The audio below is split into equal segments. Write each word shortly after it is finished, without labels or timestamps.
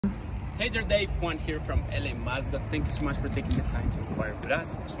Hey there, Dave. Juan here from LA Mazda. Thank you so much for taking the time to inquire with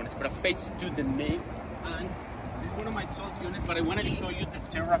us. I just wanted to put a face to the name, and this is one of my sold units, but I want to show you the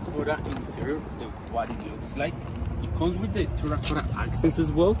terracotta interior, what it looks like. It comes with the terracotta accents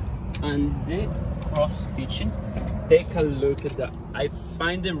as well, and the cross stitching. Take a look at that. I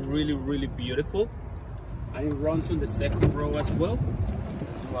find it really, really beautiful, and it runs on the second row as well.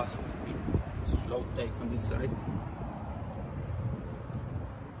 Let's do a slow take on this side.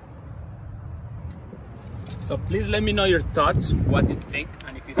 So please let me know your thoughts, what you think,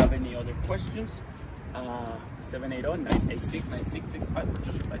 and if you have any other questions, 780-986-9665, or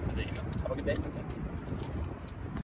just reply to the email. Have a good day, and thank you.